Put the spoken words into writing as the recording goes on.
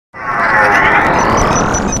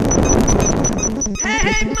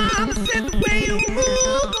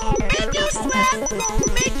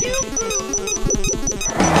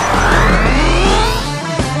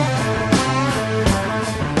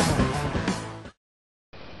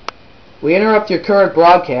We interrupt your current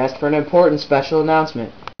broadcast for an important special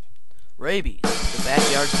announcement. Rabies, the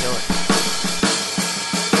backyard killer.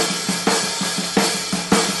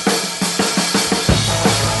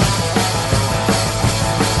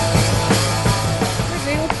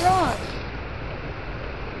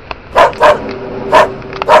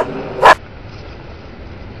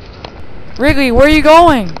 Wrigley, where are you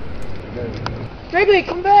going? Wrigley,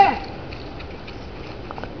 come back!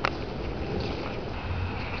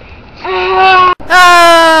 Ah!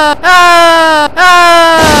 Ah! Ah!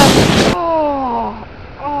 Ah!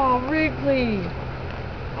 Oh, Wrigley.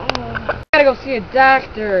 Oh, gotta go see a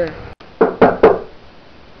doctor.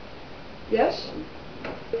 Yes?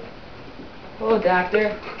 Hello,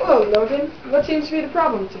 doctor. Hello, Logan. What seems to be the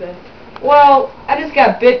problem today? Well, I just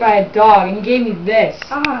got bit by a dog and he gave me this.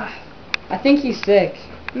 Ah, I think he's sick.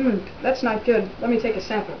 that's not good. Let me take a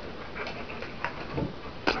sample.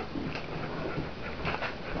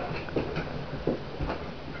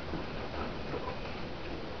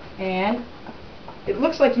 And? It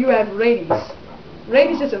looks like you have rabies.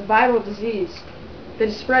 Rabies is a viral disease that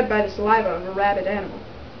is spread by the saliva of a rabid animal,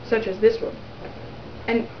 such as this one.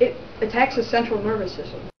 And it attacks the central nervous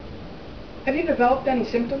system. Have you developed any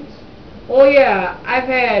symptoms? Oh yeah, I've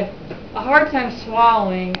had a hard time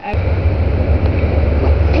swallowing.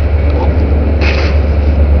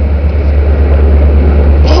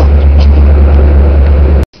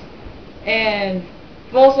 And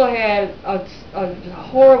I've also had a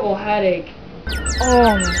horrible headache.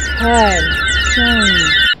 Oh, my head. Killing me.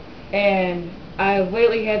 And I've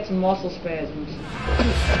lately had some muscle spasms.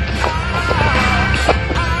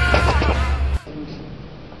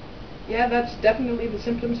 Yeah, that's definitely the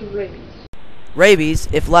symptoms of rabies. Rabies,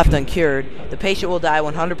 if left uncured, the patient will die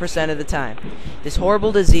 100% of the time. This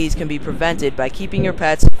horrible disease can be prevented by keeping your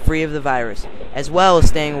pets free of the virus, as well as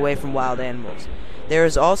staying away from wild animals. There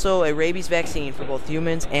is also a rabies vaccine for both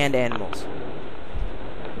humans and animals.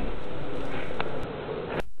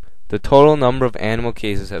 The total number of animal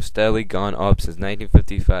cases have steadily gone up since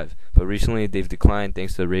 1955, but recently they've declined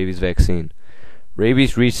thanks to the rabies vaccine.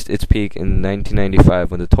 Rabies reached its peak in 1995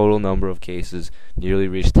 when the total number of cases nearly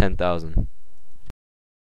reached 10,000.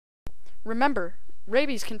 Remember,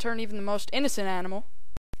 rabies can turn even the most innocent animal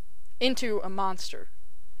into a monster.